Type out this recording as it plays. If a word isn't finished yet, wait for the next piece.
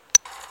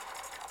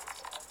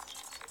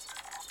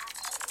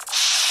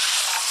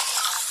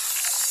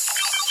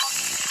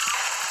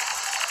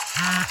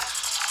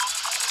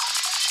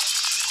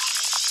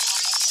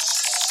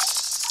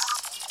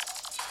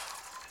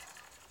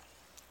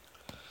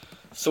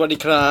สวัสดี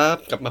ครับ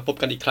กลับมาพบ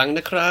กันอีกครั้งน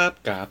ะครับ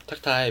กับทั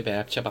กทายแบ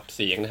บฉบับเ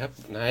สียงนะครับ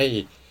ใน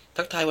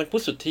ทักทายวันพุ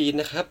ธสุดที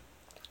นะครับ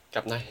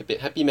กับนาย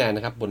Happy Man น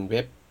ะครับบนเ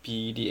ว็บ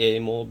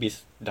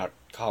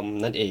pdamobis.com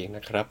นั่นเองน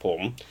ะครับผม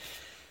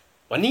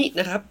วันนี้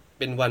นะครับ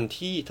เป็นวัน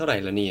ที่เท่าไหร่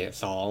ละเนี่ย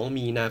2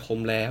มีนาคม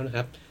แล้วนะค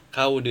รับเ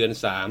ข้าเดือน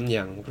3อ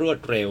ย่างรวด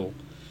เร็ว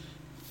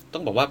ต้อ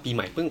งบอกว่าปีให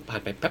ม่เพิ่งผ่า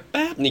นไปแ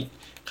ป๊บๆนี่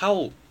เข้า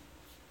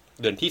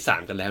เดือนที่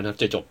3กันแล้วนะครับ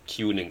จะจบ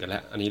Q1 กันแล้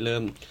วอันนี้เริ่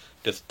ม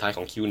เดือนสุดท้ายข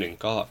อง Q1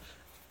 ก็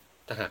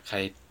ถ้าหากใคร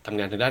ทำ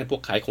งานทางด้านพว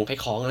กขายข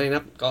องอะไรนะค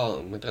รับก็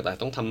มันแต่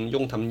ต้อง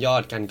ทำยอ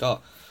ดกันก็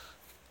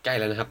ใกล้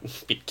แล้วนะครับ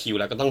ปิดคิว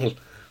แล้วก็ต้อง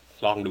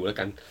ลองดูแล้ว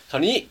กันครา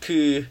วนี้คื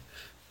อ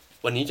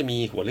วันนี้จะมี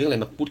หัวเรื่องอะไร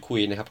มาพูดคุย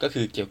นะครับก็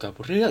คือเกี่ยวกับ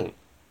เรื่อง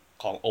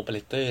ของโอเปอเร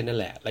เตอร์นั่น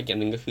แหละและอย่าง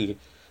หนึ่งก็คือ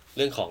เ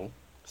รื่องของ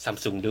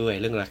Samsung ด้วย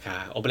เรื่องราคา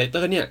โอเปอเรเตอ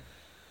ร์เนี่ย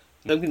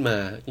เริ่มขึ้นมา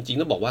จริงๆ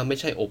ต้องบอกว่าไม่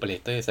ใช่โอเปอเร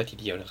เตอร์ซะที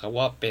เดียวนะครับ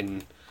ว่าเป็น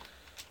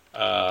เ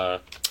อ่อ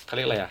เขาเ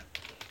รียกอะไรอะ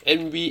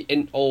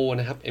MVNO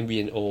นะครับ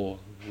MVNO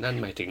นั่น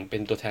หมายถึงเป็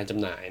นตัวแทนจ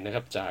ำหน่ายนะค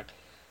รับจาก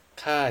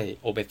ค่าย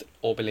โอเ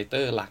ปอเรเต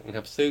อร์หลักนะค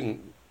รับซึ่ง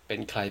เป็น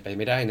ใครไปไ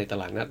ม่ได้ในต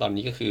ลาดนะตอน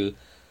นี้ก็คือ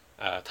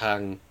ทาง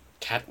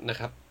CAT นะ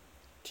ครับ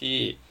ที่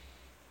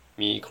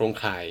มีโครง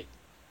ข่าย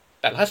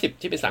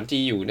850ที่เป็น 3G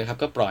อยู่นะครับ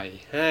ก็ปล่อย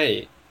ให้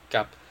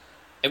กับ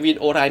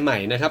MVNO รายใหม่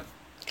นะครับ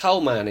เข้า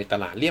มาในต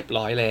ลาดเรียบ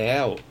ร้อยแล้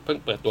วเพิ่ง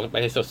เปิดตัวกันไป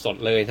สด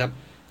ๆเลยครับ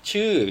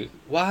ชื่อ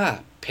ว่า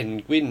เพน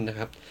กวินนะค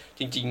รับ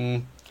จริง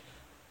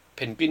ๆเพ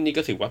นกวินนี่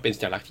ก็ถือว่าเป็น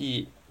สัญลักษณ์ที่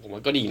ผมว่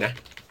าก็ดีนะ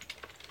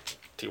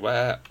ถือว่า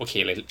โอเค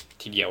เลย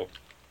ทีเดียว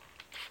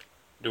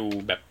ดู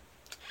แบบ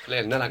เรี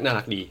ยกน่า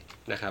รักดี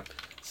นะครับ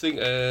ซึ่ง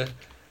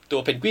ตัว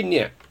เพนกวินเ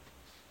นี่ย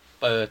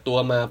เปิดตัว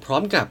มาพร้อ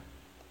มกับ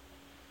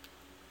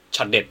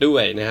ช็อตเด็ดด้ว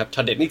ยนะครับช็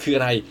อตเด็ดนี่คืออ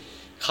ะไร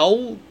เขา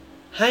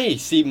ให้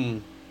ซิม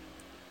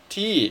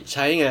ที่ใ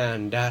ช้งาน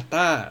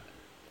Data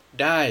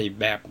ได้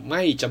แบบไ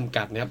ม่จำ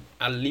กัดนะครับ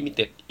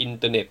Unlimited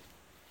Internet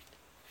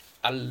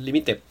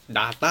Unlimited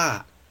Data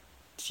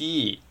ที่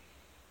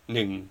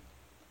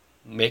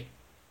1 เมก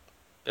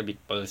ะบิต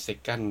per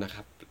second นะค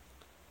รับ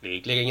หรือ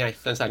เรียกง่าย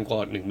ๆสั้นๆก็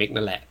1 เมก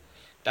นั่นแหละ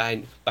ได้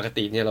ปก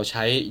ติเนี่ยเราใ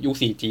ช้ยุค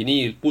 4G นี่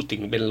พูดถึ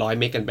งเป็น100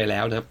 เมกกันไปแล้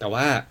วนะครับแต่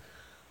ว่า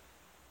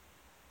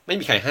ไม่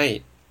มีใครให้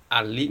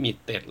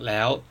Unlimited แ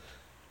ล้ว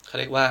เขา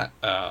เรียกว่า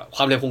ค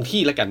วามเร็วคง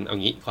ที่แล้วกันเอา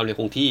งี้ความเร็ว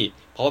คงที่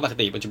เพราะว่าปก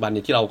ติปัจจุบันเ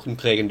นี่ยที่เราคุ้น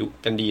เคย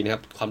กันดีนะครั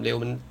บความเร็ว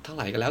มันเท่าไ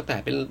หร่ก็แล้วแต่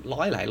เป็น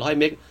หลายร้อย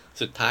เมก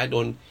สุดท้ายโด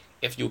น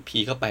FUP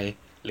เข้าไป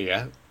เหลือ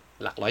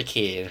หลัก100K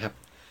นะครับ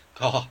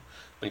ก็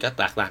มันก็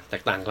แตกต่า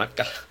ง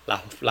กับ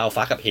เรา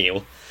ฟ้ากับเหว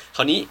คร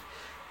าวนี้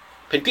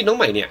เพนกวินน้อง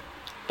ใหม่เนี่ย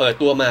เปิด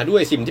ตัวมาด้ว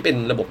ยซิมที่เป็น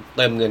ระบบเ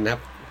ติมเงินนะครั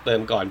บเติ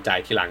มก่อนจ่าย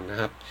ทีหลังนะ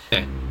ครับ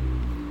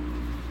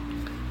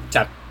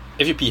จัด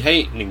FUP ให้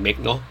1 เมก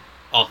เนาะ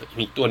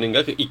อีกตัวหนึ่ง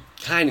ก็คืออีก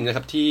ค่ายหนึ่งนะค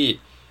รับที่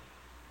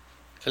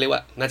เขาเรียกว่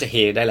าน่าจะเฮ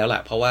ได้แล้วล่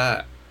ะเพราะว่า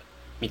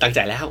มีตังค์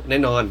จ่ายแล้วแน่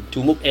นอน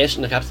truemove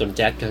นะครับส่วน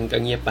JAS ก็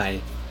เงียบไป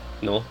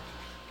เนาะ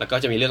แล้วก็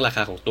จะมีเรื่องราค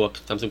าของตัว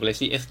Samsung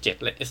Galaxy S7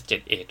 และ S7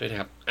 Edge ด้วยนะ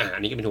ครับอั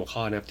นนี้ก็เป็นหัวข้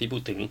อนะครับที่พู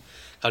ดถึง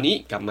คราวนี้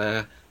กลับมา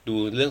ดู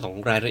เรื่องของ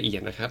รายละเอีย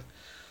ดนะครับ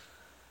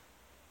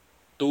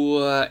ตัว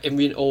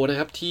MVNO นะ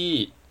ครับที่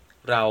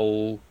เรา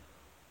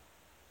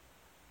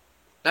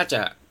น่าจ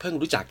ะเพิ่ง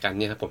รู้จักกัน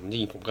เนี่ยครับผมจ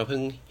ริงๆผมก็เพิ่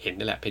งเห็น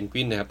นี่แหละเพนก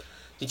วินนะครับ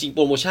จริงๆโป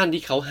รโมชั่น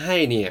ที่เขาให้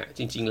เนี่ย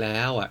จริงๆแล้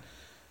ว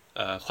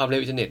ความเร็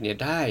วอินเทอร์เน็ตเนี่ย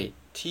ได้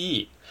ที่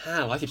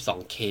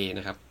 512K น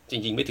ะครับจ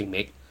ริงๆไม่ถึงเม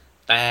ก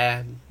แต่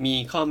มี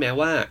ข้อแม้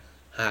ว่า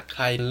หากใค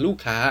รเป็นลูก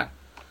ค้า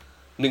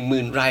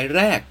 10,000 รายแ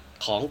รก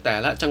ของแต่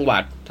ละจังหวั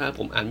ดถ้าผ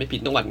มอ่านไม่ผิด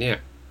จังหวัดเนี่ย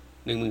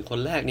 10,000 คน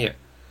แรกเนี่ย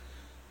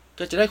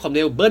ก็จะได้ความเ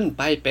ร็วเบิ้ล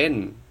ไปเป็น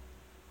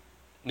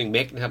1 เม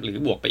กนะครับหรือ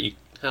บวกไปอีก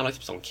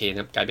 512K น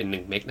ะครับกลายเป็น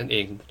1 เมกนั่นเอ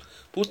ง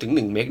พูดถึง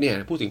1 เมกเนี่ย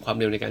พูดถึงความ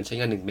เร็วในการใช้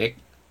งาน1 เมก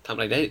ทำอ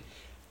ะไรได้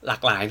หลา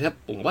กหลายนะครับ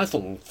ผมว่า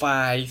ส่งไฟ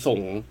ล์ส่ง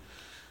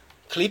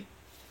คลิป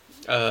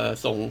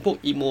ส่งพวก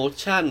อีโม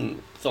ชัน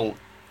ส่ง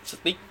ส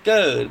ติ๊กเกอ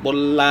ร์บน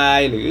ไล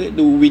น์หรือ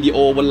ดูวิดีโอ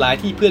บนไล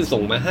น์ที่เพื่อนส่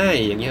งมาให้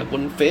อย่างเงี้ยบ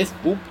น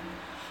Facebook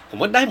ผม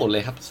ว่าได้หมดเล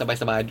ยครับ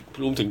สบาย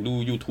ๆรวมถึงดู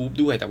YouTube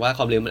ด้วยแต่ว่าค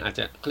วามเร็วมันอาจจ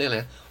ะเขาเรียกอะไร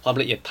ความ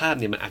ละเอียดภาพ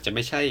เนี่ยมันอาจจะไ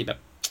ม่ใช่แบบ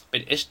เป็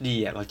น HD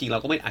จริงเรา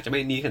ก็ไม่อาจจะไม่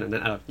นี้ขนาดนั้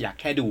นอยาก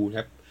แค่ดูค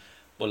รับ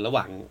บนระห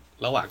ว่าง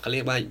เขาเรี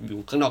ยกว่าอยู่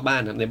ข้างนอกบ้า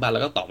นนะในบ้านเร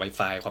าก็ต่อ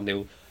Wi-Fi ความเร็ว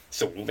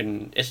สูงเป็น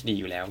HD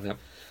อยู่แล้วนะครับ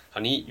ครา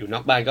วนี้อยู่น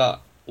อกบ้านก็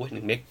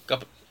1 เมกก็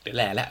เหลือแ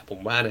หล่แล้วผม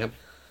ว่านะครับ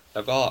แ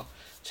ล้วก็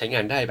ใช้ง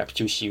านได้แบบ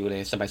ชิลๆเล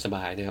ยสบ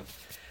ายๆนะครับ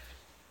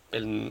เป็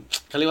น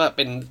เขาเรียกว่าเ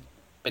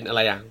ป็นอะไ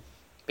ร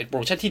เป็นโปร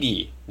โมชั่นที่ดี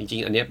จริ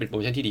งๆอันนี้เป็นโปรโ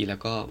มชั่นที่ดีแล้ว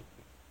ก็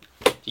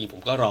จริงผ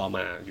มก็รอม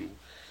าอยู่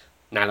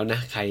นานแล้วนะ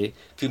ใคร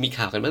คือมี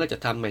ข่าวกันว่าจะ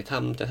ทำไม่ท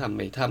ำจะทำไ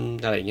ม่ท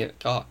ำอะไรเงี้ย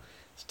ก็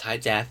สุดท้าย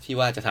JAS ที่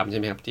ว่าจะทำใช่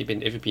ไหมครับที่เป็น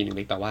FUP 1 เม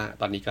กแต่ว่า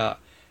ตอนนี้ก็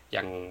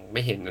ยังไ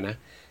ม่เห็นนะ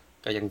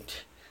ก็ยัง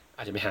อ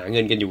าจจะไปหาเงิ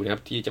นกันอยู่นะครั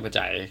บที่จะมา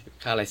จ่าย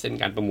ค่าไลเซนส์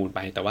การประมูลไป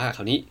แต่ว่าค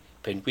ราวนี้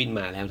เพนกวิน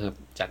มาแล้วครับ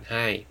จัดใ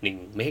ห้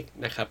1 เมก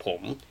นะครับผ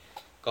ม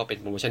ก็เป็น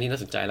โปรโมชั่นที่น่า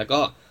สนใจแล้ว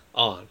ก็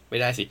ไม่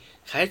ได้สิ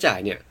ค่าใช้จ่าย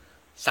เนี่ย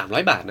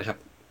300 บาทนะครับ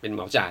เป็นเห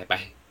มาจ่ายไป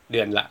เดื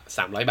อนละ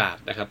300 บาท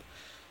นะครับ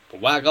ผ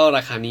มว่าก็ร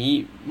าคานี้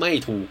ไม่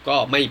ถูกก็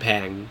ไม่แพ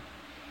ง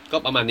ก็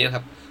ประมาณนี้ค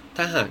รับ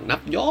ถ้าหากนั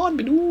บย้อนไป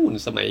นู่น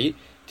สมัย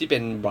ที่เป็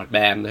นบรอดแบ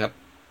นด์นะครับ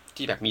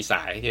ที่แบบมีส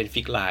ายที่เป็น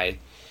ฟิกไลน์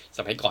ส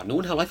มัยก่อนนู้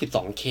น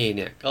 512K เ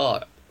นี่ยก็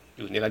อ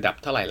ยู่ในระดับ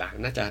เท่าไหร่ล่ะ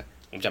น่าจะ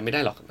ผมจำไม่ได้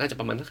หรอกน่าจะ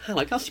ประมาณ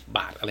590 บ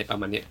าทอะไรประ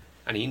มาณเนี้ย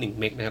อันนี้1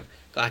เมกนะครับ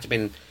ก็อาจจะเป็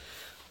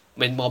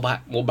นโม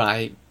บาย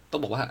ต้อ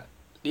งบอกว่า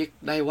เรียก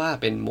ได้ว่า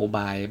เป็นโมบ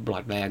ายบรอ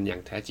ดแบนด์อย่า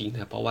งแท้จริงน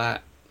ะครับเพราะว่า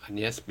อัน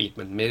นี้สปีด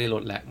มันไม่ได้ล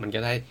ดแล้วมันก็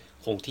ได้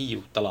คงที่อ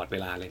ยู่ตลอดเว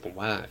ลาเลยผม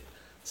ว่า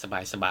ส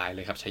บายเล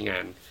ยครับใช้งา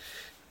น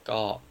ก็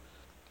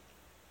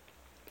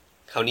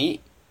คราวนี้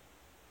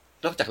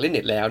นอกจากเล่นเ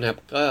น็ตแล้วนะครับ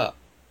ก็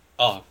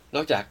น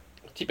อกจาก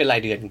ที่เป็นรา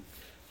ยเดือน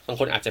บาง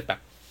คนอาจจะแบบ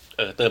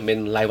เติมเป็น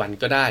รายวัน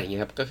ก็ได้อย่างเงี้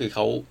ยครับก็คือเข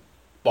า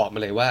บอกมา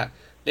เลยว่า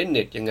เล่นเ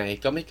น็ตยังไง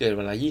ก็ไม่เกินเ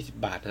วลา20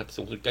 บาทนะครับ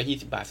สูงสุดก็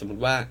20 บาทสมมุ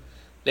ติว่า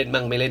เล่น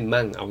มั่งไม่เล่น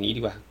มั่งเอางี้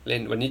ดีกว่าเล่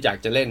นวันนี้อยาก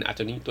จะเล่นอาจ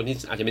จะตัวนี้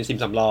อาจจะเป็นซิม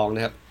สำรองน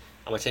ะครับ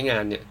เอามาใช้งา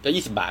นเนี่ยก็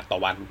20 บาทต่อ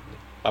วัน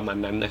ประมาณ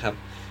นั้นนะครับ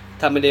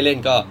ถ้าไม่ได้เล่น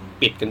ก็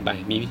ปิดกันไป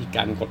มีวิธีก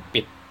ารกด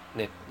ปิดเ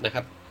น็ตนะค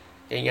รับ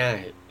ง่าย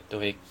ๆโด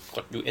ยก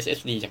ด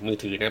USSD จากมือ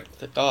ถือนะครับ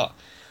ก็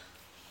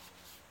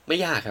ไม่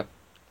ยากครับ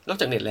นอก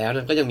จากเน็ตแล้วน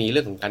ะก็ยังมีเ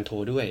รื่องของการโทร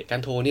ด้วยกา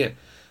รโทรเนี่ย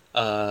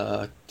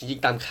จริง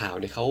ๆตามข่าว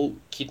เนี่ยเขา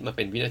คิดมาเ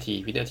ป็นวินา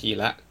ที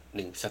ละ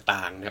1 สต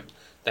างค์นะครับ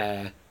แต่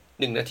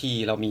1 นาที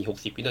เรามี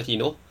60 วินาที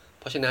เนาะ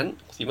เพราะฉะนั้น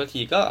60 วินา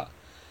ทีก็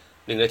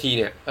1 นาทีเ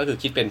นี่ยก็คือ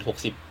คิดเป็น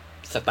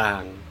60 สตา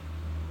งค์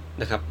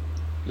นะครับ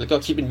แล้วก็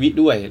คิดเป็นวิ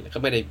ด้วยก็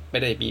ไม่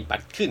ได้มีปั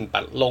ดขึ้น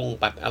ปัดลง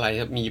ปัดอะไร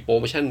ครับมีโปร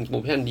โมชั่น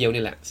เดียว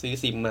นี่แหละซื้อ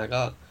ซิมมา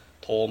ก็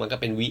โทรมันก็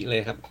เป็นวิเลย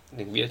ครับ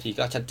1 วินาที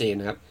ก็ชัดเจน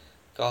นะครับ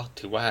ก็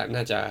ถือว่าน่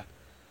าจะ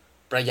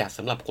ประหยัดส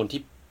ำหรับคนที่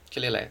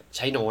เรียกอะไรใ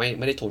ช้น้อย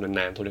ไม่ได้โทรน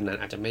าน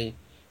อาจจะไ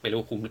ม่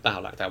รู้คุ้มหรือเปล่า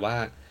ล่ะแต่ว่า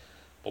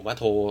ผมว่า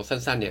โทร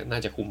สั้นๆเนี่ยน่า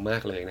จะคุ้มมา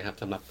กเลยนะครับ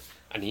สำหรับ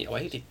อันนี้เอาไ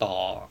ว้ติดต่อ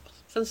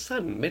สั้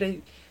นๆไม่ได้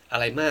อะ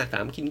ไรมากถ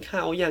ามกินข้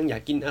าวยังอยา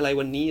กกินอะไร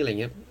วันนี้อะไร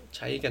เงี้ยใ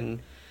ช้กัน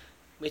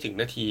ไม่ถึง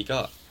นาทีก็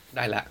ไ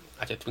ด้ละ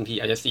อาจจะบางที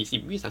อาจจะ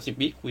40 วิ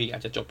30 วิคุยอา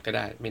จจะจบก็ไ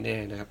ด้ไม่แน่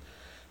นะครับ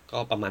ก็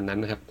ประมาณนั้น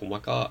นะครับผมว่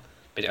าก็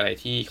เป็นอะไร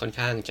ที่ค่อน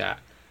ข้างจะ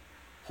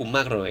คุ้มม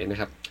ากเลยนะ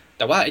ครับแ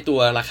ต่ว่าไอตัว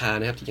ราคา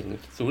นะครับที่อย่าง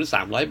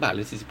300 บาทห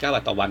รือ49 บ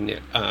าทต่อวันเนี่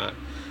ย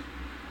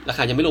ราค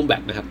ายังไม่รวมแบ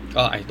ตนะครับ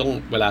ก็ไอต้อง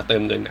เวลาเติ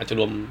มเงินอาจจะ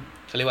รวม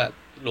เขาเรียกว่า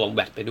รวมแบ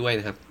ตไปด้วย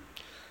นะครับ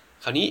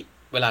คราวนี้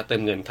เวลาเติ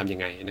มเงินทำยัง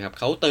ไงนะครับ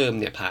เขาเติม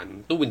เนี่ยผ่าน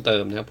ตู้วินเติ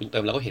มนะครับวินเติ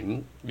มเราก็เห็น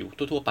อยู่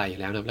ทั่วๆไป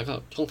แล้วนะครับแล้วก็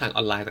ช่องทางอ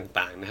อนไลน์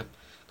ต่างๆนะครับ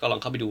ก็ลอง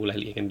เข้าไปดูราย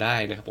ละเอียดกันได้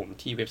นะครับผม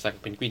ที่เว็บไซต์ข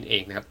องเพนกวินเอ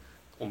งนะครับ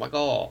ผมว่า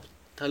ก็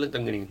ถ้าเรื่องเติ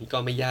มเงินอย่างนี้ก็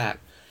ไม่ยาก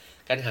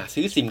การหา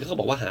ซื้อซิมก็เขา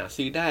บอกว่าหา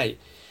ซื้อได้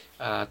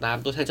ตาม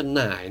ตัวแทนจำห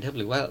น่ายนะครับ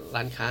หรือว่า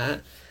ร้านค้า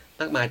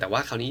มากมายแต่ว่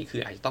าคราวนี้คื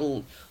ออาจจะต้อง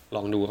ล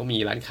องดูว่ามี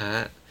ร้านค้า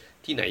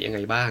ที่ไหนยังไง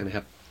บ้างนะค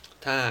รับ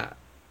ถ้า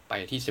ไป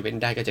ที่เซเว่น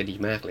ได้ก็จะดี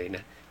มากเลยน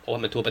ะเพราะว่า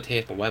มันทั่วประเท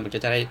ศผมว่ามันก็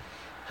จะได้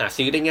หา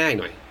ซื้อได้ง่าย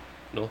หน่อย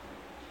เนาะ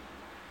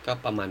ก็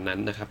ประมาณนั้น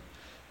นะครับ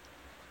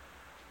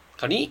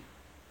คราวนี้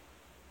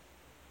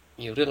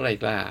มีเรื่องอะไร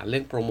ล่ะเรื่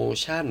องโปรโม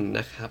ชั่น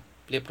นะครับ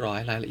เรียบร้อย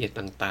รายละเอียด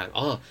ต่าง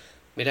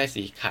ๆไม่ได้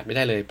สิขาดไม่ไ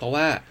ด้เลยเพราะ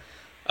ว่า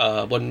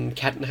บนแ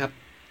คทนะครับ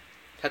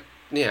แคท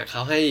เนี่ยเข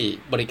าให้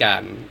บริกา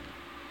ร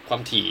ควา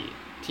มถี่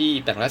ที่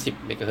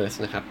810 เมกะเฮิรต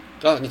ซ์นะครับ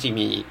ก็จริง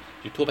ๆมี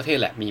อยู่ทั่วประเทศ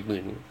แหละมี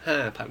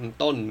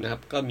15,000 ต้นนะครั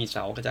บก็มีเส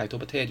ากระจายทั่ว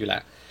ประเทศอยู่แล้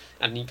ว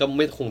อันนี้ก็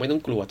คงไม่ต้อ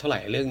งกลัวเท่าไหร่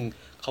เรื่อง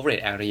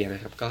coverage area น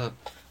ะครับก็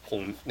คง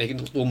ใน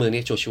ตัวเมือง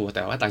นี่ชัวร์แ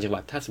ต่ว่าต่างจังห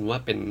วัดถ้าสมมติว่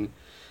าเป็น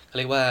เขาเ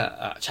รียกว่า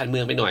ชานเมื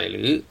องไปหน่อยห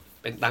รือ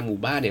เป็นตามหมู่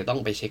บ้านเนี่ยต้อง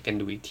ไปเช็คกัน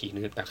ดูอีกทีนึ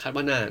งแต่คาด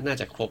ว่าน่า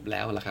จะครบแ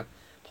ล้วละครับ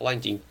เพราะว่าจ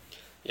ริง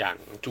ๆอย่าง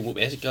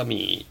truemove ก็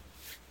มี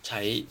ใ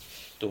ช้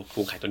ตัวโคร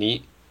งข่ายตัวนี้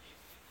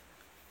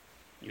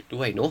อยู่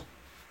ด้วยเนาะ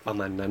ประ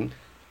มาณนั้น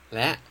แ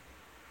ละ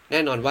แ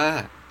น่นอนว่า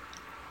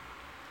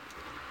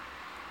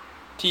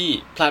ที่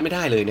พลาดไม่ไ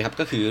ด้เลยนะครับ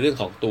ก็คือเรื่อง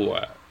ของตัว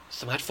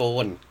สมาร์ทโฟ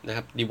นนะค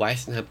รับ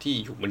device นะครับที่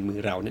อยู่บนมือ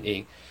เรานั่นเอ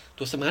ง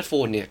ตัวสมาร์ทโฟ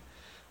นเนี่ย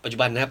ปัจจุ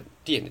บันนะครับ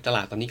ที่เห็นในตล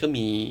าดตอนนี้ก็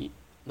มี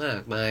มา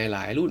กมายหล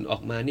ายรุ่นออ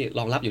กมาเนี่ยร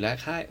องรับอยู่แล้ว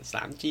ค่าย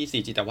 3G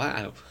 4G แต่ว่า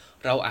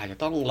เราอาจจะ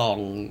ต้องลอง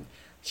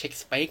เช็ค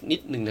สเปคนิ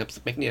ดนึงนะครับส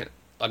เปคเนี่ย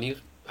ตอนนี้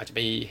อาจจะไป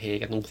เฮ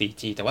กันตรง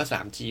 4G แต่ว่า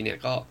 3G เนี่ย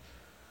ก็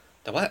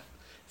แต่ว่า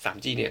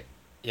 3G เนี่ย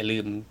อย่าลื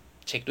ม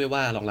เช็คด้วยว่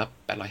ารองรับ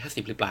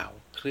850หรือเปล่า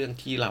เครื่อง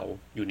ที่เรา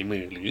อยู่ในมื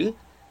อหรือ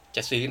จ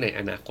ะซื้อใน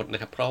อนาคตน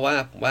ะครับเพราะว่า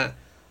ผมว่า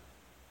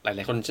หลา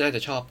ยๆคนน่าจ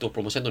ะชอบตัวโป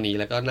รโมชั่นตัวนี้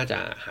แล้วก็น่าจะ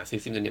หาซื้อ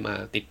ซิมตัวนี้มา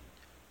ติด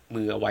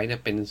มือเอาไว้น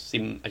ะเป็นซิ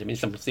มอาจจะเป็น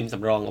ซิมส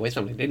ำรองเอาไว้สำห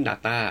รับเล่น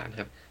Data นะ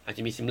ครับอาจจ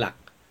ะมีซิมหลัก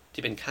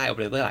ที่เป็นค่าย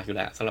Operator หลักอยู่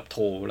แล้วสำหรับโท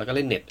รแล้วก็เ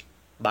ล่นเน็ต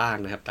บ้าง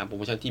นะครับตามโปรโ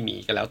มชั่นที่มี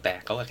ก็แล้วแต่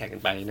เขาก็แข่งกั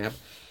นไปนะครับ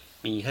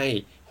มีให้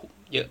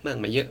เยอะบ้าง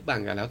ไม่เยอะบ้าง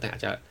ก็แล้วแต่อา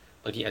จจะ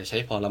บางทีอาจจะใช้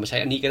พอเรามาใช้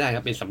อันนี้ก็ได้ค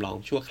รับเป็นสำรอง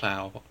ชั่วครา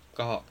ว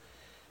ก็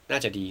น่า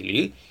จะดีหรื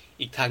อ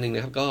อีกทางนึงน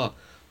ะครับก็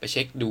ไปเ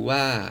ช็คดูว่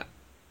า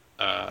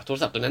โทร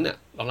ศัพท์ตัวนั้นน่ะ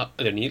รองรับ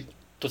เดี๋ยวนี้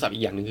โทรศัพท์อี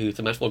กอย่างนึงคือส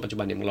มาร์ทโฟนปัจจุ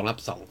บันเนี่ยมันรองรับ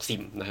2ซิ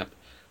มนะครับ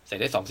ใส่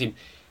ได้2ซิม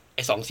ไ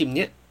อ้2ซิมเ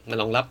นี้ยมัน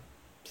รองรับ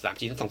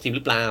 3G ทั้ง2ซิมห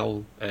รือเปล่า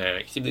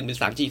อีกซิมนึงเป็น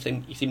 3G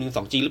อีกซิมนึง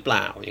 2G หรือเป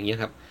ล่าอย่างเงี้ย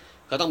ครับ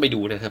ก็ต้องไปดู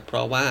นะครับเพร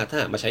าะว่าถ้า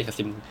มาใช้กับ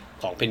ซิม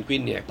ของเพนกวิ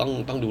นเนี่ย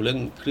ต้องดูเรื่อง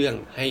เครื่อง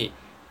ให้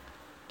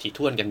ถี่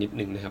ถ้วนกันนิด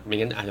นึงนะครับไม่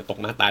งั้นอาจจะตก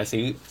มาตาย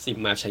ซื้อซิม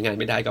มาใช้งาน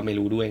ไม่ได้ก็ไม่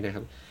รู้ด้วยนะค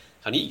รับ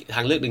คราวนี้ท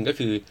างเลือกนึงก็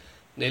คือ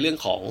ในเรื่อง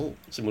ของ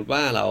สมมุติว่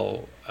าเรา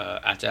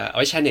อาจจะเอา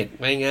ไว้แชร์เน็ต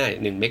ง่าย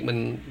ๆ1 เมกมัน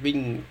วิ่ง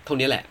เท่า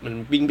นี้แหละมัน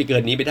วิ่งไปเกิ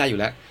นนี้ไม่ได้อยู่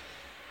แล้ว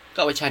ก็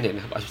เอาไว้ชาร์จเน็ตน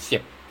ะครับเอาเสีย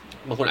บ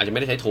บางคนอาจจะไ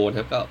ม่ได้ใช้โทรนะ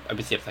ครับก็เอาไ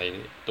ปเสียบใส่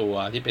ตัว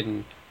ที่เป็น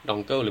ดอง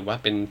เกิลหรือว่า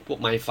เป็นพวก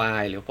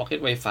Wi-Fi หรือ Pocket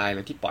Wi-Fi อะไ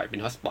รที่ปล่อยเป็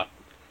นฮอตสปอต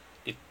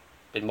ติด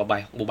เป็นโมบา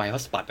ยฮอ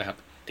ตสปอตนะครับ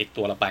ติด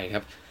ตัวเราไปค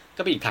รับ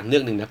ก็เป็นอีกทางเลื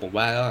อกหนึ่งนะผม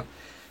ว่าก็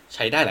ใ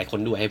ช้ได้หลายคน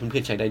ด้วยให้เพื่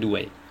อนๆใช้ได้ด้ว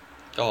ย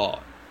ก็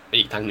เป็น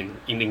อีกทางหนึ่ง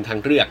อีกหนึ่งทาง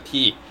เลือก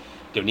ที่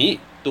เดี๋ยวนี้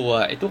ตัว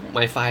ไอ้ทุก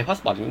Wi-Fi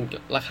hotspot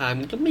ราคา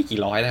มันก็ไม่กี่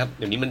ร้อยนะครับเ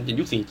ดี๋ยวนี้มันเป็น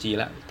ยุค 4G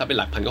แล้วถ้าเป็น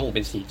หลักพันก็คงเ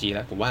ป็น 4G แ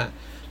ล้วผมว่า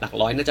หลัก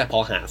ร้อยน่าจะพอ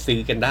หาซื้อ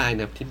กันได้น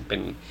ะครับที่เป็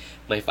น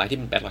Wi-Fi ที่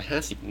เป็น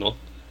850เนาะ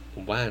ผ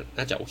มว่า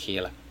น่าจะโอเค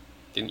ละ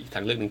เป็นอีกท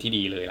างเลือกหนึ่งที่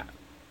ดีเลยล่ะ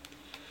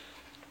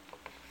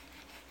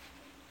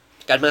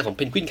การมาของเ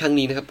พนกวินครั้ง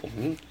นี้นะครับ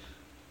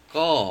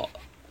ก็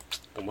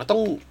ผมว่า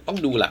ต้อง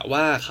ดูแหละ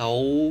ว่าเขา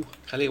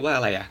เรียกว่าอ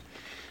ะไรอ่ะ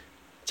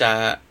จะ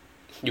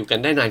อยู่กัน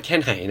ได้นานแค่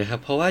ไหนนะครับ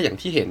เพราะว่าอย่าง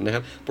ที่เห็นนะค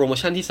รับโปรโม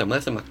ชั่นที่สามาร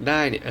ถสมัครไ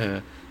ด้เนี่ย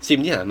ซิม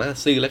ที่สามารถ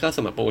ซื้อแล้วก็ส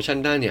มัครโปรโมชั่น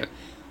ได้เนี่ย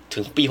ถึ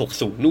งปี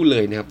60นู่นเล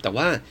ยนะครับแต่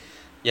ว่า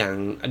อย่าง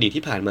อดีต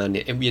ที่ผ่านมาเ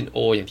นี่ย MVNO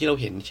อย่างที่เรา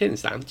เห็นเช่น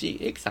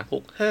 3GX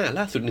 365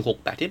ล่าสุด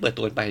168ที่เปิด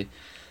ตัวไป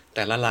แ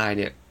ต่ละราย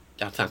เนี่ย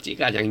จาก 3G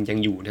ก็ยัง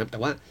อยู่นะครับแต่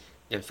ว่า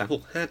อย่าง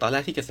365ตอนแร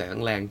กที่กระแส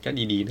แรงๆก็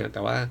ดีๆนะแ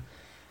ต่ว่า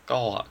ก็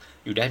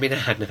อยู่ได้ไม่น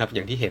านนะครับอ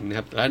ย่างที่เห็นนะค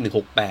รับแล้ว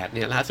168เ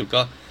นี่ยล่าสุด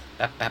ก็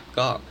แป๊บ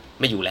ก็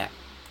ไม่อยู่แล้ว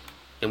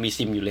ยังมี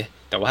ซิมอยู่เลย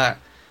แต่ว่า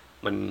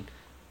มัน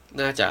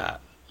น่าจะ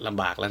ล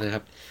ำบากแล้วนะค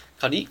รับ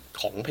คราวนี้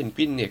ของเพนก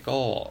วินเนี่ยก็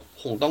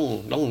คงต้อง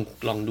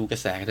ลองดูกระ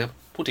แสนะครับ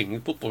พูดถึง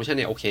พวกโปรโมชั่นเ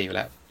นี่ยโอเคอยู่แ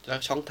ล้วแล้ว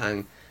ช่องทาง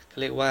เขา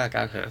เรียกว่าก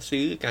ารหา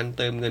ซื้อการเ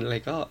ติมเงินอะไร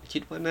ก็คิ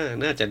ดว่า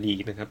น่าจะดี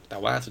นะครับแต่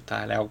ว่าสุดท้า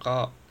ยแล้วก็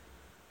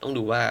ต้อง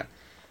ดูว่า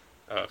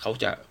เขา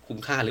จะคุ้ม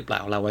ค่าหรือเปล่า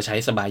เราใช้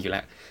สบายอยู่แ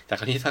ล้วแต่ค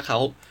ราวนี้ถ้าเขา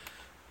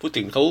พูด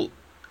ถึงเขา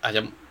อาจจ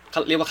ะเข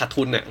าเรียกว่าขาด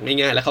ทุนน่ะ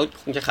ง่ายๆแล้วเขา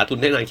คงจะขาดทุน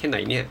ได้นานแค่ไหน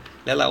เนี่ย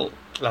แล้ว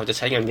เราจะใ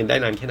ช้งานกันได้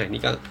นานแค่ไหน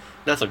นี่ก็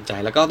น่าสนใจ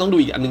แล้วก็ต้องดู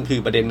อีกอันนึงคือ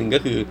ประเด็นหนึ่งก็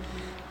คือ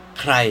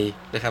ใคร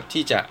นะครับ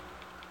ที่จะ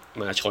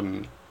มาชน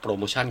โปร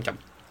โมชั่นกับ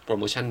โปร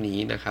โมชั่นนี้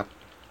นะครับ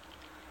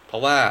เพรา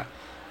ะว่า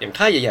อย่าง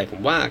ค่ายใหญ่ๆผ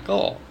มว่าก็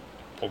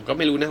ผมก็ไ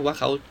ม่รู้นะว่า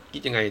เขาคิ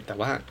ดยังไงแต่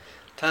ว่า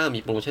ถ้ามี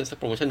โปรโมชั่นสัก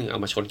โปรโมชั่นหนึ่งเอา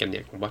มาชนกันเ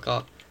นี่ยผมว่าก็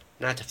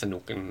น่าจะสนุ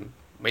กกัน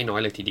ไม่น้อย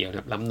เลยทีเดียวนะ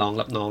ครับรับน้อ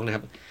งนะค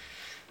รับ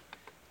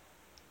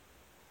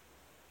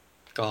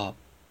ก็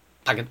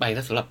ผ่านกันไปน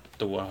ะสำหรับ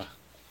ตัว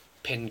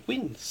เพนกวิ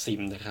นซิ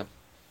มนะครับ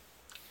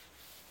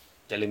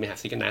อย่าลืมไปหา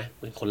ซื้อกันนะ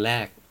เป็นคนแร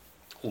ก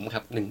คุ้มค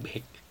รับ1 เม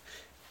ก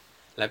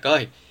แล้วก็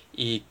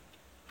อีก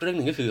เรื่องห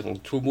นึ่งก็คือของ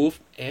truemove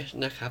Edge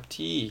นะครับ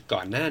ที่ก่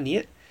อนหน้านี้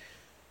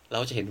เร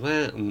าจะเห็นว่า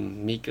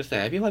มีกระแส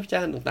วิพากษ์วิจ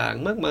ารณ์ต่าง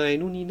ๆมากมาย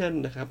นู่นนี่นั่น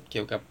นะครับเ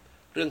กี่ยวกับ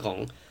เรื่องของ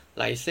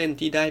ไลเซนส์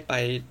ที่ได้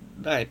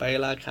ไป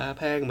ราคาแ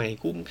พงไม่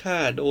คุ้มค่า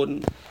โดน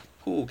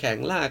คู่แข่ง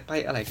ลากไป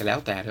อะไรกันแล้ว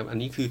แต่ครับอัน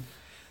นี้คือ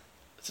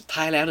สุด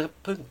ท้ายแล้วนะครับ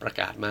เพิ่งประ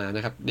กาศมาน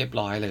ะครับเรียบ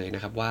ร้อยเลยน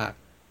ะครับว่า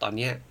ตอน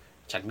นี้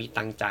ฉันมี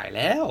ตังจ่ายแ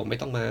ล้วไม่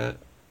ต้องมา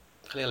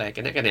เขาเรียกอะไรกั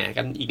นแน่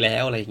กันอีกแล้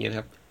วอะไรอย่างเงี้ย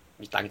ครับ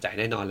มีตังจ่าย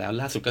แน่นอนแล้ว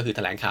ล่าสุดก็คือแถ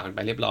ลงข่าวกันไป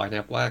เรียบร้อยนะ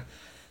ครับว่า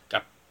กั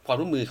บความ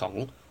ร่วมมือของ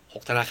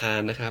6ธนาคาร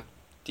นะครับ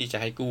ที่จะ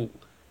ให้กู้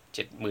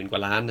70,000 กว่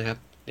าล้านนะครับ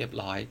เรียบ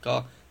ร้อยก็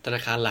ธนา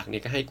คารหลักเนี่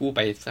ยก็ให้กู้ไป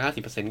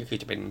50%ก็คือ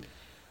จะเป็น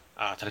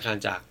ธนาคาร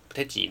จากประเ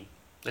ทศจีน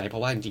นะเพรา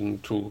ะว่าจริง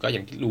ๆ True ก็อย่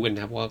างที่รู้กันน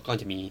ะครับว่าก็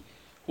จะมี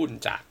หุ้น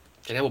จาก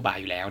China Mobile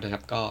อยู่แล้วนะครั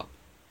บก็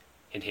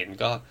เห็น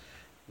ก็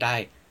ได้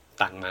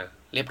ตังมา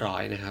เรียบร้อ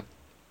ยนะครับ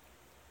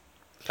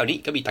คราวนี้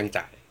ก็มีตัง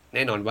จ่ายแ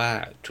น่นอนว่า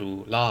True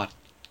รอด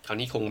คราว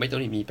นี้คงไม่ต้อง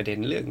มีประเด็น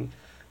เรื่อง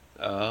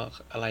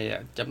อะไร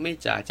จะไม่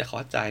จ่ายจะขอ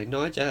จ่าย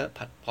น้อยจะ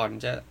ผัดผ่อน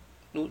จะ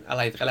นู่นอะไ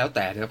รก็แล้วแ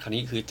ต่นะครับคราว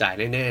นี้คือจ่าย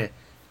แน่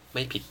ๆไ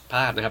ม่ผิดพล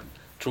าดนะครับ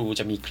True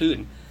จะมีคลื่น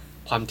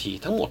ความถี่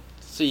ทั้งหมด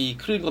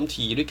4คลื่นความ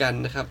ถี่ด้วยกัน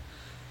นะครับ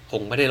ค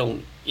งไม่ได้ลง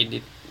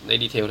ใน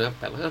ดีเทลนะครับ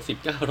850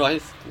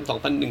 900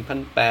 2,000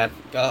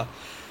 1,800ก็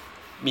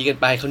มีกัน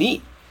ไปคราวนี้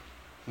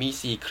มี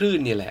4คลื่น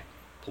เนี่ยแหละ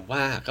ผมว่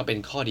าก็เป็น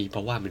ข้อดีเพร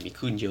าะว่ามันมีค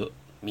ลื่นเยอะ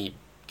มี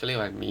ก็เรียก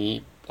ว่ามี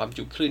ความ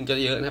จุคลื่นก็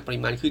เยอะนะปริ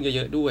มาณคลื่นก็เ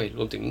ยอะด้วยร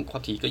วมถึงควา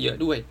มถี่ก็เยอะ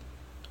ด้วย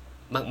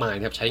มากมาย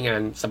นะครับใช้งา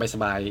นส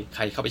บายๆใค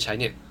รเข้าไปใช้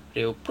เนี่ยเ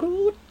ร็วป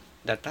รู๊ด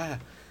Data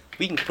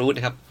วิ่งปรู๊ด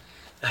นะครับ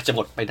อาจจะห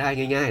มดไปได้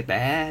ง่ายๆแ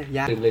ต่ย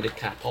ากเลยเด็ด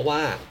ขาดเพราะว่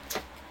า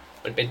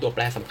มันเป็นตัวแป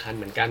รสำคัญ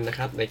เหมือนกันนะค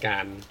รับในกา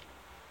ร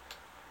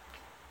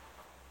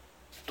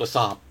ตรวจส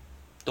อบ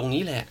ตรง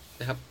นี้แหละ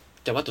นะครับ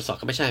แต่ว่าตรวจสอบ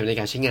ก็ไม่ใช่ใน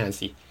การใช้งาน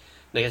สิ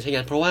ในการใช้ง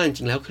านเพราะว่าจ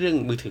ริงๆแล้วเครื่อง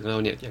มือถือเรา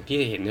เนี่ยอย่างที่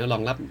เห็นเนี่ยรอ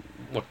งรับ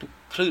หมดทุก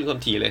คลื่นความ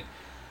ถี่เลย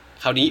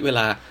คราวนี้เวล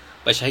า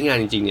ไปใช้งาน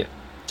จริงๆเนี่ย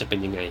จะเป็น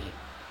ยังไง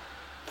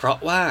เพราะ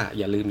ว่า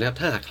อย่าลืมนะครับ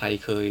ถ้าใคร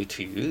เคย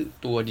ถือ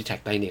ตัว d-tac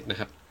Dinet นะ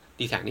ครับ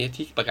d-tac นี้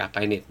ที่ประกาศ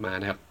Dinet มา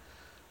นะครับ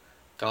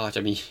ก็จ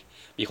ะ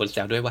มีคนแซ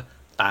วด้วยว่า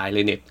ตายเล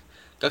ยเน็ต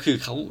ก็คือ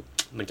เขา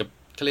มันจะ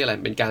เขาเรียกอะไร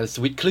เป็นการส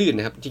วิตช์คลื่น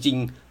นะครับจริง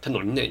ๆถน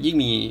นเนี่ยยิ่ง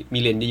มี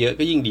เลนเยอะ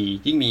ก็ยิ่งดี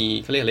ยิ่งมี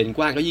เขาเรียกเลนก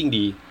ว้างก็ยิ่ง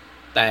ดี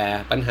แต่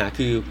ปัญหา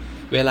คือ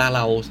เวลาเร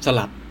าส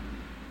ลับ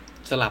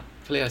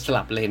เขาเรียกส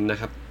ลับเลนน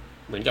ะครับ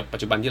เหมือนกับปัจ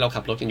จุบันที่เรา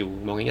ขับรถกันอยู่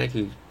มองง่ายๆ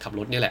คือขับร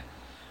ถเนี่ยแหละ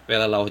เว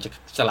ลาเราจะ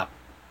สลับ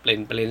เลน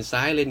ไปเลนซ้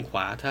ายเลนขว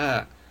าถ้า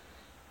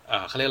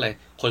เขาเรียกอะไร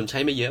คนใช้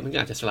ไม่เยอะมันก็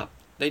อาจจะสลับ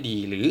ได้ดี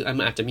หรือ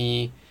มันอาจจะมี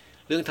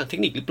เรื่องทางเทค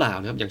นิคหรือเปล่า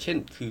นะครับอย่างเช่น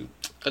คือ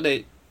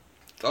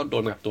ก็โด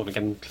นแบบตัวเหมือน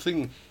กันซึ่ง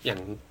อย่าง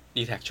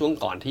d-tac ช่วง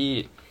ก่อนที่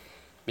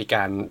มีก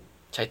าร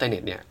ใช้ไตเน็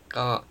ตเนี่ย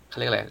ก็เขา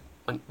เรียกอะไร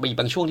มันมี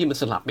บางช่วงที่มัน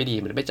สลับไม่ดี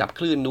มันไปจับค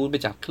ลื่นนู้นไป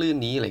จับคลื่น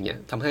นี้อะไรเงี้ย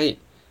ทำให้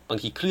บาง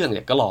ทีเครื่องเ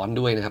นี่ยก็ร้อน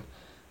ด้วยนะครับ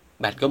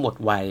แบตก็หมด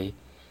ไว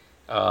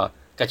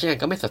การใช้งาน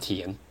ก็ไม่เสถี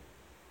ยร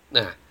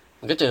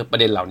มันก็เจอประ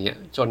เด็นเหล่านี้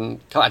จน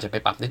เขาอาจจะไป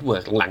ปรับเน็ตเวิ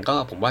ร์กหลังๆก็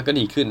ผมว่าก็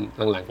ดีขึ้น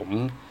หลังๆผม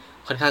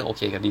ค่อนข้างโอเ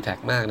คกับ D-Tag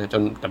มากนะจ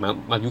นแต่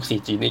มายุค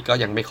 4G นี่ก็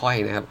ยังไม่ค่อย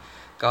นะครับ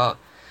ก็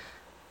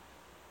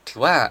ถือ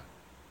ว่า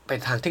เป็น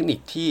ทางเทคนิค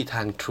ที่ท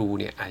าง True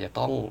เนี่ยอาจจะ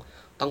ต้อ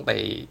งไป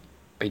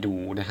ดู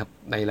นะครับ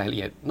ในรายละเ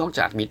อียดนอกจ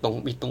ากมี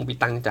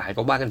ตังจ่าย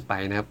ก็ว่ากันไป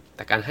นะครับแ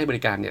ต่การให้บ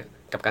ริการเนี่ย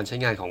กับการใช้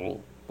งานของ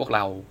พวกเร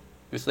า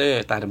ยูเซอ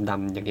ร์ตาด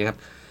ำๆอย่างนี้ครับ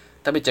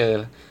ถ้าไปเจอ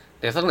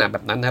ในลักษณะแบ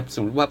บนั้นนะครับส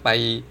มมติว่าไป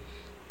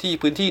ที่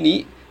พื้นที่นี้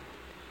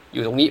อ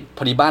ยู่ตรงนี้พ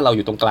อดีบ้านเราอ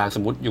ยู่ตรงกลางส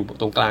มมติอยู่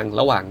ตรงกลาง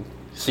ระหว่าง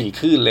4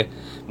คลื่นเลย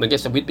เหมือนกับ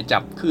สวิตช์ไปจั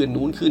บคลื่น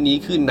นู้นคลื่นนี้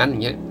คลื่นนั้นอย่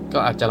างเงี้ยก็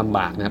อาจจะลำบ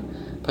ากนะครับ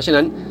เพราะฉะ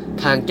นั้น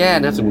ทางแก้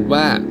นะสมมติ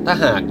ว่าถ้า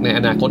หากใน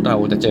อนาคตเรา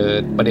จะเจอ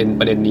ประเ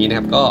ด็นนี้นะค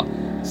รับก็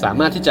สา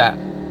มารถที่จะ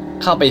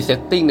เข้าไปเซ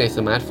ตติ้งในส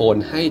มาร์ทโฟน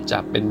ให้จั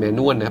บเป็นแมนน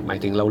วลนะครับหมาย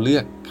ถึงเราเลื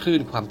อกคลื่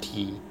นความ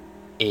ถี่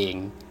เอง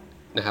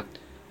นะครับ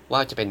ว่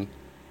าจะเป็น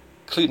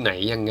คลื่นไหน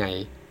ยังไง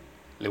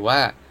หรือว่า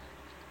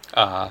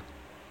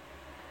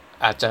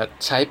อาจจะ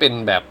ใช้เป็น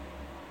แบบ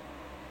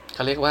เข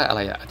าเรียกว่าอะไร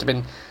อาจจะเป็น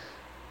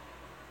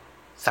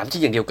 3G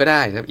อย่างเดียวก็ไ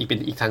ด้นะครับ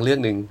อีกทางเลือก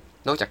หนึ่ง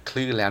นอกจากค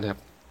ลื่นแล้วนะครับ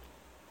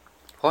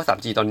เพราะว่า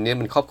 3G ตอนนี้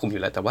มันครอบคลุมอ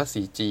ยู่แล้วแต่ว่า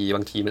 4G บ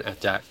างทีมันอาจ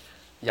จะ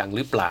ยังห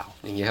รือเปล่า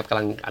อย่างเงี้ยครับกำ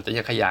ลังอาจจะ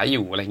ยังขยายอ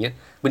ยู่อะไรเงี้ย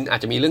มันอาจ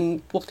จะมีเรื่อง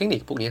พวกเทคนิ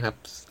คพวกนี้ครับ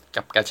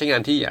กับการใช้งา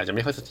นที่อาจจะไ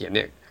ม่ค่อยเสถียรเ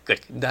นี่ยเกิด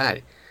ขึ้นได้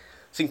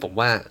ซึ่งผม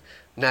ว่า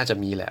น่าจะ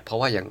มีแหละเพราะ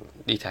ว่าอย่าง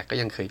D-Tag ก็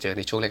ยังเคยเจอใ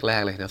นช่วงแร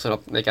กๆเลยนะสำหรั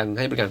บในการใ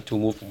ห้บริการ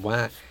truemove ผมว่า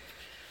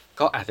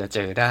ก็อาจจะเจ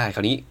อได้คร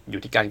าวนี้อ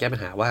ยู่ที่การแก้ปัญ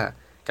หาว่า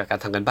กับการ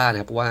ทำกันบ้านน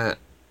ะครับว่า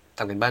ท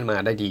ำกันบ้านมา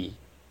ได้ดี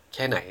แ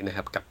ค่ไหนนะค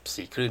รับกับ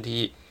4คลื่น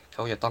ที่เข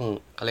าจะต้อง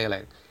เขาเรียกอะไร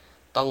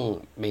ต้อง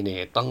เมเน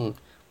จต้อง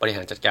บริห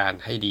ารจัดการ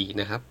ให้ดี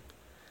นะครับ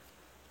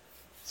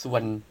ส่ว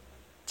น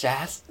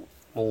JAS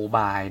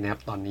Mobile นะครั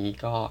บตอนนี้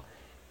ก็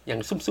ยัง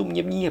ซุ่มๆเ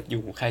งียบๆอ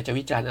ยู่ใครจะ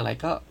วิจารณ์อะไร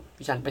ก็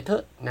วิจารณ์ไปเถอ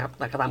ะนะครับ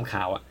แต่ก็ตามข่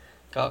าว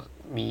ก็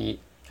มี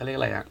เขาเรียกอ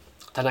ะไร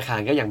ธนาคาร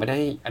ก็ยังไม่ได้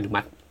อนุ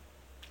มัติ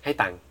ให้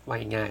ตังค์ว่า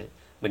ง่าย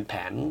ๆเหมือนแผ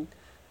น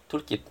ธุ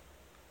รกิจ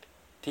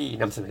ที่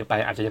นำเสนอไป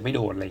อาจจะยังไม่โ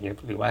ดนอะไรเงี้ย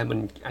หรือว่ามัน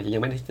อาจจะยั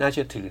งไม่น่าเ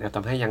ชื่อถือนะท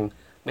ำให้ยัง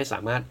ไม่สา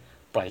มารถ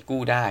ปล่อย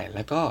กู้ได้แ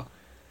ล้วก็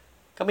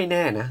ไม่แ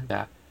น่นะแต่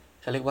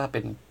เขาเรียกว่าเป็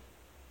น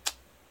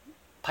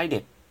ไพ่เด็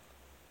ด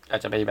อา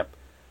จจะไปแบบ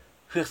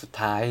เฮือกสุด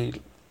ท้าย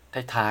เล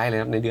ย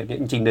ครับในเดือนนี้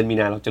จริงๆเดือนมี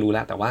นาเราจะรู้แ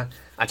ล้วแต่ว่า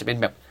อาจจะเป็น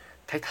แบบ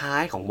ท้า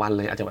ยๆของวัน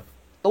เลยอาจจะแบบ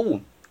ตู้ม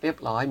เรียบ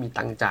ร้อยมี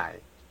ตังค์จ่าย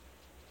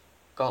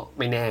ก็ไ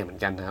ม่แน่เหมือน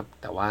กันนะครับ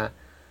แต่ว่า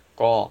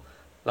ก็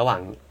ระหว่า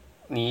ง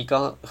นี้ก็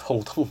คง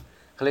ต้อง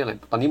เขาเรียกอะไร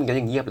ตอนนี้มันก็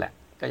ยังเงียบแหละ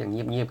ก็ยังเ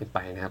งียบกันไป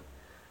นะครับ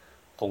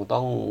คงต้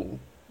อง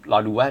รอ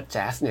ดูว่า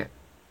JAS เนี่ย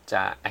จ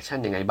ะแอคชั่น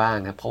ยังไงบ้าง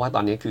ครับเพราะว่าต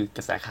อนนี้คือก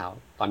ระแสข่าว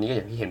ตอนนี้ก็อ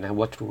ย่างที่เห็นนะครับ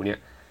ว่า True เนี่ย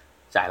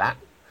จ่ายละ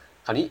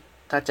คราวนี้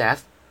ถ้า JAS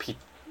ผิด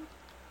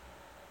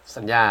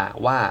สัญญา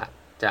ว่า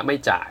จะไม่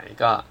จ่าย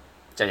ก็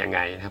จะยังไง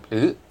นะครับหรื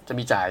อจะ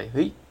มีจ่าย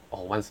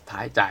วันสุดท้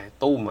ายจ่าย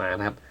ตู้มา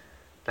นะครับ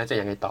แล้วจะ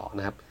ยังไงต่อ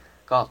นะครับ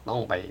ก็ต้อ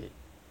งไป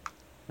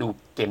ดู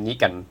เกมนี้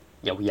กัน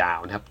ยาว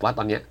ๆนะครับว่าต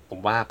อนนี้ผม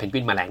ว่าเพนกวิ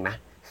นมาแรงนะ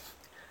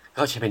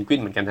ก็ใช้เพนกวิ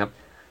นเหมือนกันครับ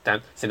แต่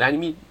เสียดาย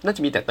นี่น่าจ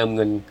ะมีแต่เติมเ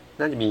งิน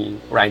น่าจะมี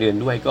รายเดือน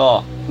ด้วยก็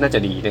น่าจะ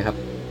ดีนะครับ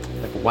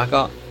แต่ผมว่า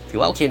ก็ถือ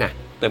ว่าโอเคนะ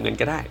เติมเงิน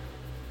ก็ได้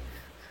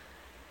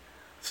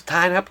สุดท้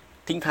ายนะครับ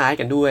ทิ้งท้าย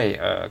กันด้วย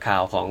ข่า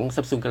วของ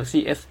Samsung Galaxy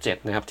S7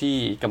 นะครับที่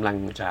กำลัง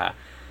จะ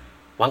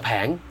วางแผ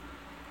ง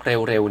เ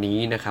ร็วๆนี้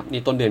นะครับ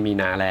นี่ต้นเดือนมี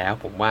นาแล้ว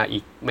ผมว่าอี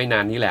กไม่นา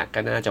นนี้แหละก็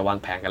น่าจะวาง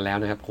แผนกันแล้ว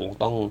นะครับคง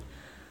ต้อง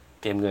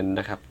เตรียมเงิน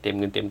นะครับเตรียม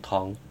เงินเตรียมทอ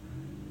ง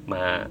ม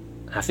า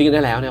หาซื้อได้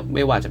แล้วนะครับไ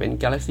ม่ว่าจะเป็น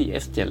Galaxy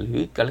S7 หรื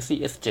อ Galaxy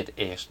S7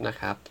 Edge นะ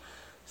ครับ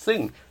ซึ่ง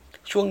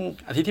ช่วง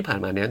อาทิตย์ที่ผ่าน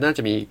มาเนี่ยน่าจ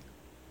ะมี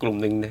กลุ่ม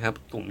หนึ่งนะครับ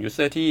กลุ่ม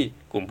user ที่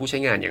กลุ่มผู้ใช้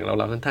งานอย่างเ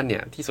ราท่านเนี่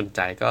ยที่สนใจ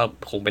ก็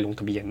คงไปลง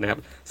ทะเบียนนะครับ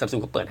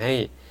Samsung ก็เปิดให้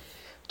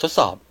ทดส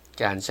อบ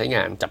การใช้ง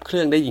านจับเค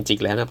รื่องได้จริง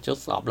ๆแล้วนะครับทด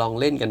สอบลอง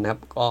เล่นกันนะครับ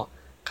ก็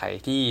ใคร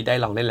ที่ได้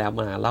ลองเล่นแล้ว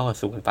มาเล่า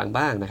สู่กันฟัง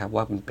บ้างนะครับ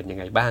ว่ามันเป็นยัง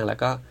ไงบ้างแล้ว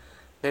ก็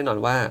แน่นอน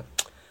ว่า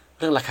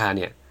เรื่องราคาเ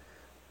นี่ย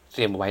เต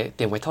รียมไ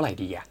ว้เท่าไหร่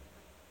ดี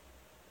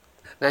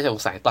น่าจะส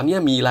งสัยตอนนี้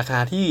มีราคา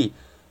ที่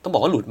ต้องบอ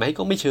กว่าหลุดไหม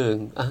ก็ไม่เชิง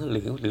ห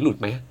รือหลุด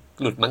ไหม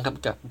หลุดมั้งครับ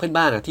กับเพื่อน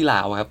บ้านที่ลา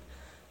วครับ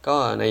ก็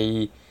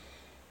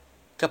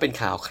เป็น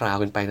ข่าวคราว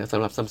กันไปนะส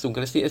ำหรับ Samsung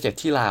Galaxy S7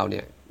 ที่ลาวเนี่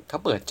ยเขา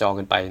เปิดจอง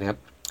กันไปนะครับ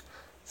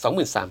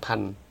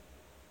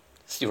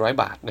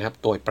 23,400 บาทนะครับ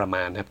โดยประม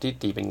าณนะครับที่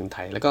ตีเป็นเงินไท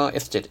ยแล้วก็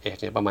S7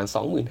 Edge เนี่ยประมาณ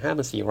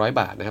 25,400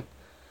 บาทนะครับ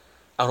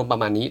อารมณ์ปร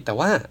ะมาณนี้แต่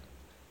ว่า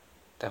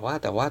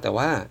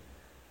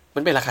มั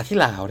นเป็นราคาที่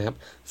ลาวนะครับ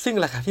ซึ่ง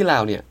ราคาที่ลา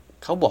วเนี่ย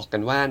เขาบอกกั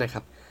นว่านะค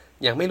รับ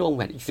ยังไม่รวมแ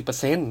วตอีก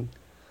 10%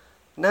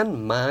 นั่น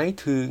หมาย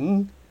ถึง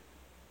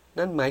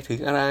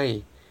อะไร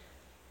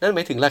นั่นหม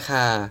ายถึงราค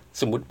า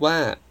สมมุติว่า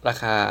รา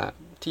คา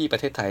ที่ประ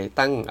เทศไทย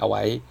ตั้งเอาไ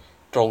ว้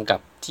ตรงกับ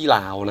ที่ล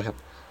าวนะครับ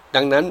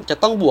ดังนั้นจะ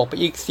ต้องบวกไป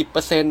อีก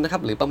 10% นะครั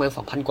บหรือประมาณ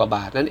 2,000 กว่าบ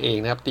าทนั่นเอง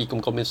นะครับตีกล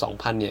มๆเป็น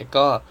 2,000 เนี่ย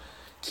ก็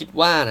คิด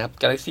ว่านะครับ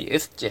Galaxy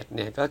S7 เ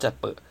นี่ยก็จะ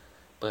เปิ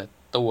ด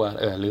ตัว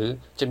หรือ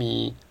จะมี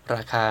ร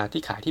าคา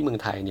ที่ขายที่เมือง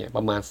ไทยเนี่ยป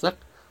ระมาณสัก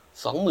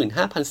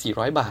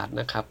 25,400 บาท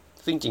นะครับ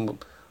ซึ่งจริง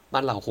บ้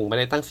านเราคงไม่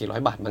ได้ตั้ง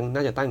400 บาทมั้งน่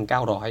าจะตั้ง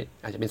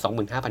900อาจจะเป็น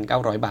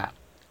 25,900 บาท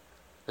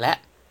และ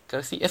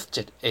Galaxy S7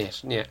 Edge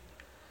เนี่ย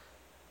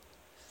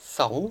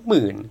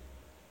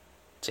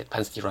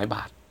 27,400 บ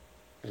าท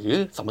หรือ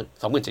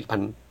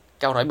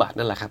 27,900 บาท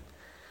นั่นแหละครับ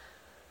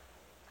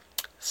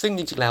ซึ่งจ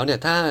ริงๆแล้วเนี่ย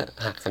ถ้า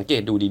หากสังเก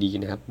ตดูดี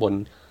ๆนะครับบน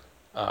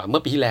เมื่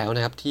อปีที่แล้วน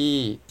ะครับที่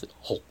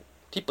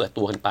6ที่เปิด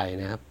ตัวกันไป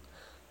นะครับ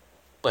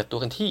เปิดตัว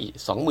กันที่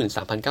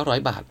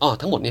 23,900 บาท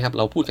ทั้งหมดนี้ครับเ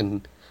ราพูดกัน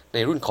ใน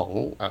รุ่นของ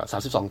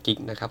32 กิก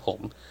นะครับผม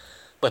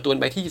เปิดตัว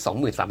ไปที่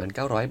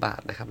 23,900 บา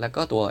ทนะครับแล้ว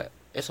ก็ตัว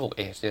S6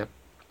 Edge เนี่ย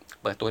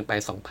เปิดตัวไป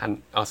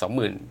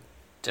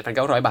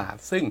 27,900 บาท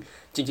ซึ่ง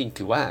จริงๆ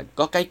ถือว่า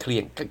ก็ใกล้เคี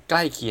ย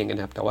งกันน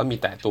ะครับแต่ว่ามี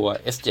แต่ตัว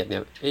S7 เนี่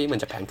ยมัน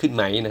จะแพงขึ้นไ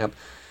หมนะครับ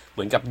เห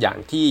มือนกับอย่าง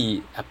ที่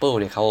Apple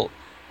เนี่ยเขา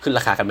ขึ้นร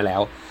าคากันไปแล้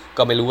ว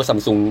ก็ไม่รู้ว่า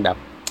Samsung แบบ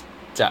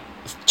จะ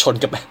ชน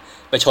กับ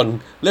ไปชน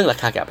เรื่องรา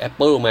คากับ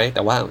Apple ไหมแ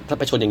ต่ว่าถ้า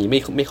ไปชนอย่างนี้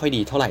ไม่ค่อย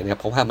ดีเท่าไหร่นะครับ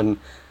เพราะว่ามัน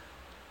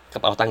กร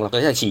ะเป๋าตังค์เราก็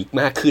จะฉีก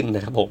มากขึ้นน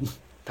ะครับผม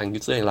ทางยู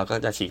เซอร์เราก็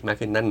จะฉีกมาก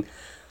ขึ้นนั่น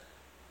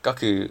ก็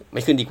คือไ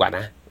ม่ขึ้นดีกว่าน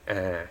ะ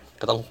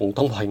ก็ต้อ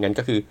งบอกอย่างนั้น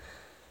ก็คือ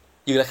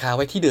ยืนราคาไ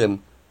ว้ที่เดิม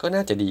ก็น่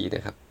าจะดีน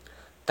ะครับ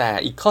แต่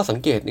อีกข้อสัง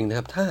เกตหนึ่งนะค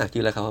รับถ้าหากยื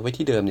นราคาไว้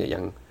ที่เดิมเนี่ยอย่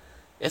าง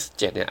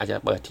S7 เนี่ยอาจจะ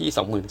เปิดที่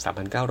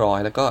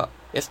 23,900 แล้วก็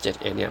S7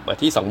 Edge เนี่ยเปิด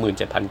ที่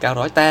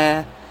 27,900 แต่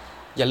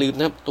อย่าลืม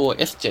นะครับตัว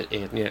S7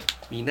 Edge เนี่ย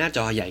มีหน้าจ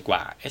อใหญ่กว่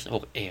า S6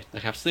 Edge น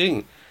ะครับซึ่ง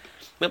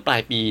เมื่อปลา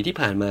ยปีที่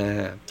ผ่านมา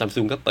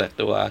Samsung ก็เปิด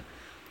ตัว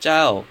เจ้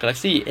า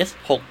Galaxy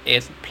S6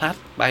 Edge Plus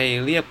ไป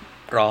เรียบ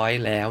ร้อย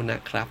แล้วนะ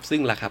ครับซึ่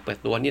งราคาเปิด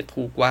ตัวเนี่ย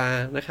ถูกกว่า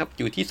นะครับอ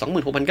ยู่ที่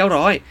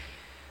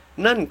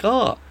 26,900 นั่นก็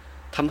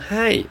ทำใ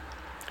ห้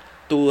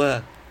ตัว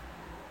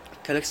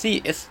Galaxy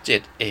S7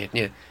 Edge เ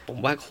นี่ยผม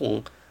ว่าคง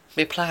ไ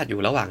ม่พลาดอยู่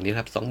ระหว่างนี้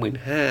ครับ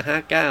 25,500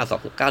 59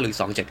 269 หรือ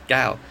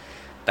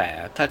 279แต่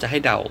ถ้าจะให้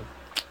เดา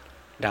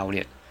เ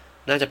นี่ย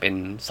น่าจะเป็น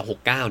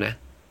269นะ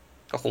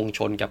ก็คงช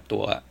นกับตั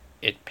ว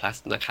Edge Plus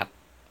นะครับ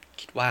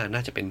คิดว่าน่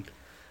าจะเป็น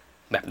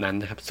แบบนั้น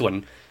นะครับส่วน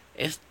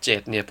S7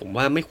 เนี่ยผม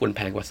ว่าไม่ควรแ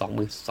พงกว่า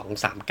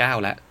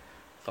 22,239 แล้ว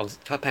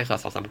ถ้าแพงกว่า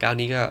239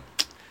นี่ก็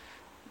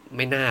ไ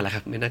ม่น่าละค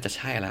รับไม่น่าจะใ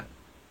ช่ละ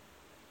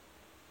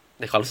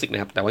ในความรู้สึกน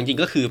ะครับแต่ว่าจริง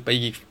ๆก็คือไป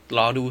ร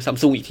อดู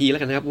Samsung อีกทีแล้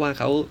วกันนะครับว่า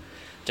เขา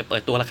จะเปิ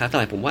ดตัวราคาเท่าไ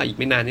หร่ผมว่าอีก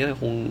ไม่นานนี้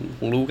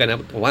คงรู้กันนะ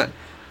ผมว่า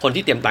คน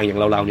ที่เตรียมตังค์อย่าง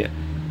เราเนี่ย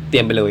เตรี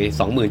ยมไปเลย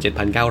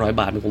 27,900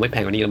 บาทมันคงไม่แพ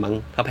งกว่านี้ละมั้ง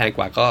ถ้าแพงก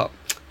ว่าก็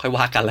ค่อย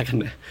ว่ากันแล้วกัน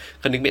นะ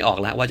ก็นึกไม่ออก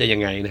แล้วว่าจะยั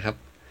งไงนะครับ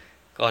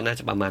ก็น่าจ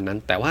ะประมาณนั้น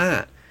แต่ว่า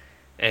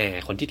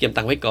คนที่เตรียม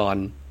ตังค์ไว้ก่อน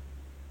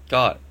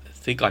ก็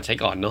ซื้อก่อนใช้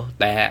ก่อนเนาะ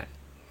แต่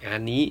งา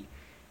นนี้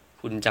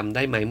คุณจำไ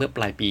ด้ไหมเมื่อป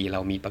ลายปีเรา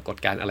มีปรากฏ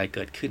การณ์อะไรเ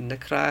กิดขึ้นนะ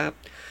ครับ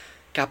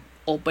กับ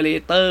โอเปอเร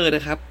เตอร์น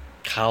ะครับ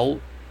เขา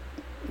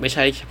ไม่ใ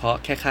ช่เฉพาะ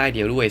แค่ค่ายเ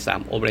ดียวด้วย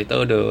3โอเปอเรเตอ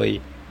ร์เลย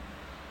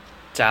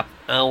จับ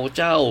เอา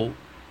เจ้า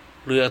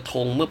เรือธ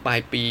งเมื่อปลาย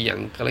ปีอย่าง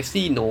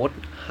Galaxy Note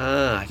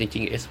 5 จริ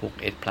งๆ S6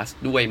 Edge Plus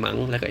ด้วยมั้ง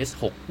แล้วก็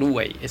S6 ด้ว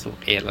ย S6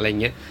 Edge อะไร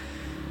เงี้ย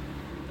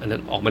อันนั้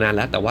นออกมานานแ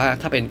ล้วแต่ว่า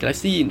ถ้าเป็น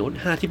Galaxy Note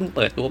 5 ที่เพิ่งเ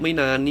ปิดตัวไม่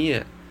นานเนี่ย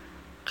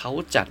เขา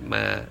จัดม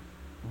า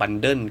บัน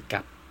เดิล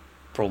กับ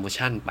โปรโม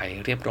ชั่นไป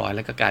เรียบร้อยแ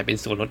ล้วก็กลายเป็น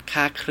ส่วนลด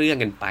ค่าเครื่อง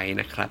กันไป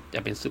นะครับจะ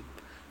เป็น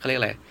เขาเรียก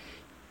อะไร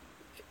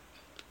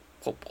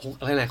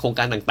โครง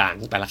การต่างๆ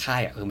ของแต่ละค่า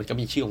ยมันก็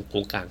มีชื่อของโคร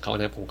งการเขา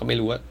นะผมก็ไม่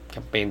รู้ว่าแค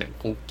มเปญอ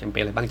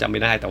ะไรบ้างจำไ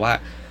ม่ได้แต่ว่า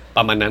ป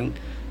ระมาณนั้น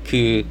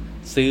คือ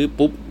ซื้อ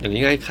ปุ๊บอย่าง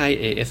ง่ายๆค่าย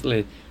AS เล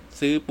ย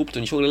ซื้อปุ๊บจ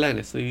นช่วงแรกๆเ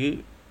นี่ยซื้อ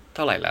เ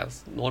ท่าไหร่ละ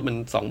โน้ตมัน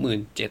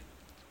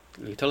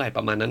 27,000 หรือเท่าไหร่ป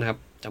ระมาณนั้นนะครับ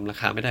จำรา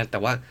คาไม่ได้แต่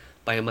ว่า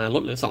ไปมาล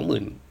ดเหลือ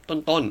 20,000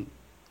 ต้น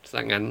ๆ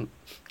สักงั้น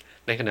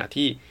ในขณะ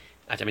ที่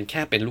อาจจะเป็นแ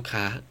ค่เป็นลูก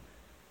ค้า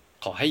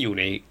ขอให้อยู่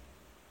ใน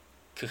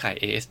เครือข่าย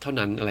AS เท่า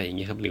นั้นอะไรอย่างเ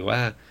งี้ยครับหรือว่า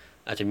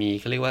อาจจะมี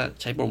เขาเรียกว่า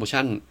ใช้โปรโม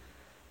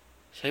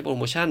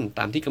ชั่น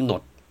ตามที่กำหน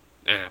ด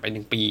ไป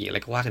1 ปีอะไร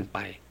ก็ว่ากันไป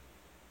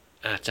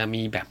อาจจะ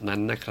มีแบบนั้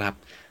นนะครับ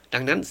ดั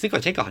งนั้นซื้อก่อ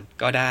นใช้ก่อน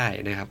ก็ได้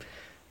นะครับ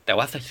แต่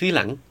ว่าซื้อห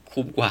ลัง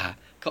คุ้มกว่า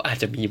ก็อาจ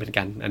จะมีเหมือน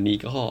กันอันนี้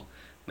ก็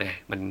แหม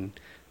มัน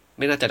ไ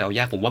ม่น่าจะเดาย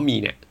ากผมว่ามี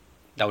เนี่ย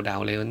เดา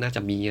เลยน่าจ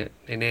ะมี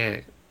แน่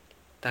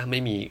ๆถ้าไ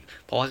ม่มี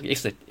เพราะว่า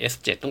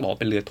S7 ต้องบอกว่า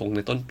เป็นเรือธงใน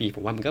ต้นปีผ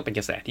มว่ามันก็เป็นก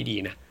ระแสที่ดี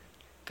นะ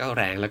ก็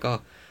แรงแล้วก็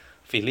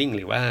feeling ห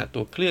รือว่าตั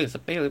วเครื่องส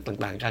เปค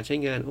ต่างๆการใช้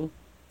งาน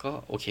ก็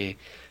โอเค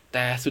แ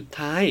ต่สุด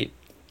ท้าย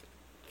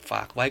ฝ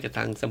ากไว้กับท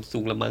าง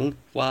Samsung ละมั้ง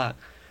ว่า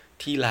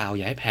ที่ลาวอ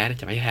ย่าให้แพ้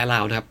จะไม่แพ้ลา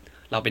วนะครับ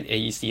เราเป็น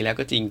AEC แล้ว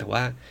ก็จริงแต่ว่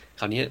า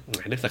คราวนี้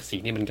เรื่องศักดิ์ศรี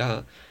นี่มันก็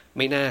ไ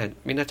ม่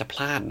น่าจะพ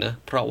ลาดนะ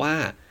เพราะว่า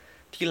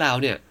ที่ลาว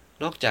เนี่ย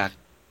นอกจาก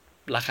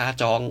ราคา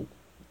จอง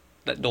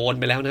โดน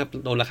ไปแล้วนะครับ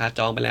โดนราคาจ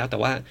องไปแล้วแต่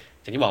ว่า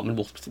อย่างที่บอกมัน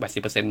บวก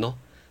 10% เนาะ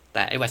แ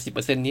ต่ไอ้ 10%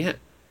 เนี้ย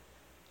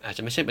อาจจ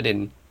ะไม่ใช่ประเด็น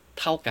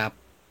เท่ากับ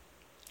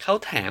เขา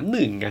แถม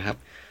1นะครับ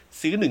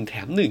ซื้อ1แถ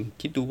ม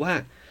1คิดดูว่า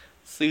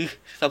ซื้อ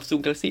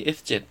Samsung Galaxy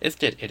S7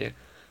 Edge เนี่ย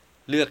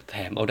เลือกแถ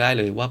มเอาได้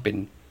เลยว่าเป็น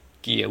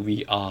Gear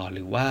VR ห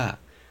รือว่า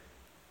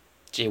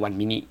J1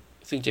 Mini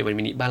ซึ่ง J1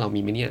 Mini บ้านเรา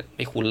มีไหมเนี่ยไ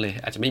ม่คุ้นเลย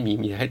อาจจะไม่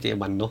มีให้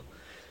J1 เนาะ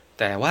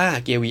แต่ว่า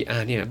Gear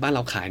VR เนี่ยบ้านเร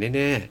าขายแ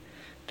น่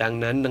ๆ ดัง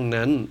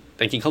นั้นแ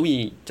ต่จริงๆเขามี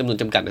จำนวน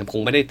จำกัดนะค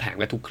งไม่ได้แถม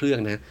กันทุกเครื่อง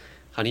นะ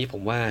คราวนี้ผ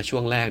มว่าช่ว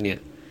งแรกเนี่ย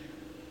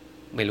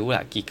ไม่รู้ล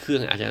ะกี่เครื่อ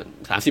งอาจจะ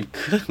30เ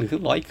ครื่องหรือ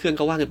100เครื่อง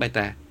ก็ว่ากันไปแ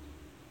ต่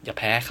อย่า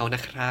แพ้เขาน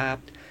ะครับ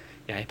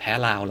อย่าให้แพ้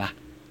ลาวล่ะ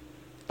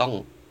ต้อง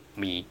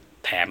มี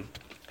แถม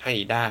ให้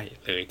ได้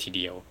เลยทีเ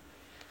ดียว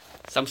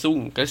Samsung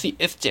Galaxy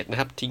S7 นะ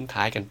ครับทิ้ง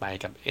ท้ายกันไป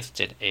กับ S7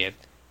 Edge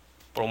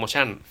โปรโม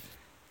ชั่น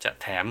จะ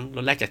แถม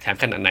รุ่นแรกจะแถม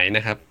ขนาดไหนน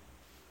ะครับ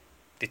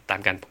ติดตาม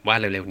กันผมว่า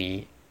เร็วๆนี้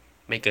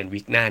ไม่เกินวี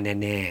คหน้า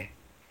แน่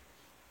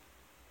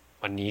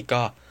ๆวันนี้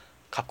ก็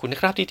ขอบคุณนะ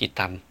ครับที่ติด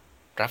ตาม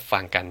รับฟั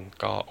งกัน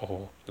ก็โอ้โห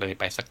เลย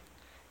ไปสัก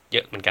เย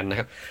อะเหมือนกันนะค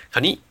รับครา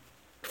วนี้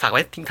ฝากไ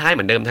ว้ทิ้งท้ายเห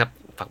มือนเดิมครับ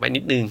ฝากไว้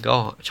นิดนึงก็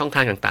ช่องท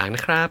างต่างๆน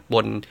ะครับบ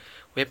น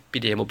เว็บ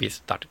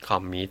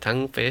pdmobis.com มีทั้ง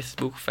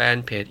Facebook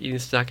Fanpage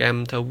Instagram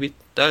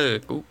Twitter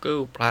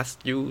Google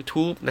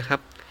YouTube นะครับ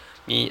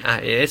มี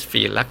RSS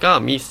Feed แล้วก็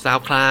มี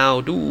SoundCloud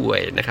ด้วย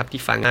นะครับ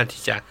ที่ฟังง่าย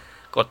ที่จะ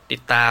กดติ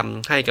ดตาม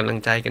ให้กำลัง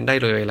ใจกันได้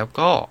เลยแล้ว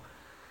ก็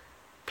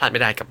พลาดไม่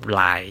ได้กับ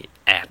Line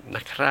แอดน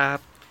ะครับ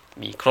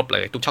มีครบเล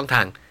ยทุกช่องท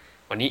าง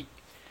วันนี้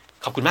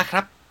ขอบคุณมากค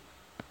รับ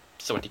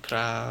สวัสดีค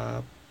รั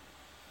บ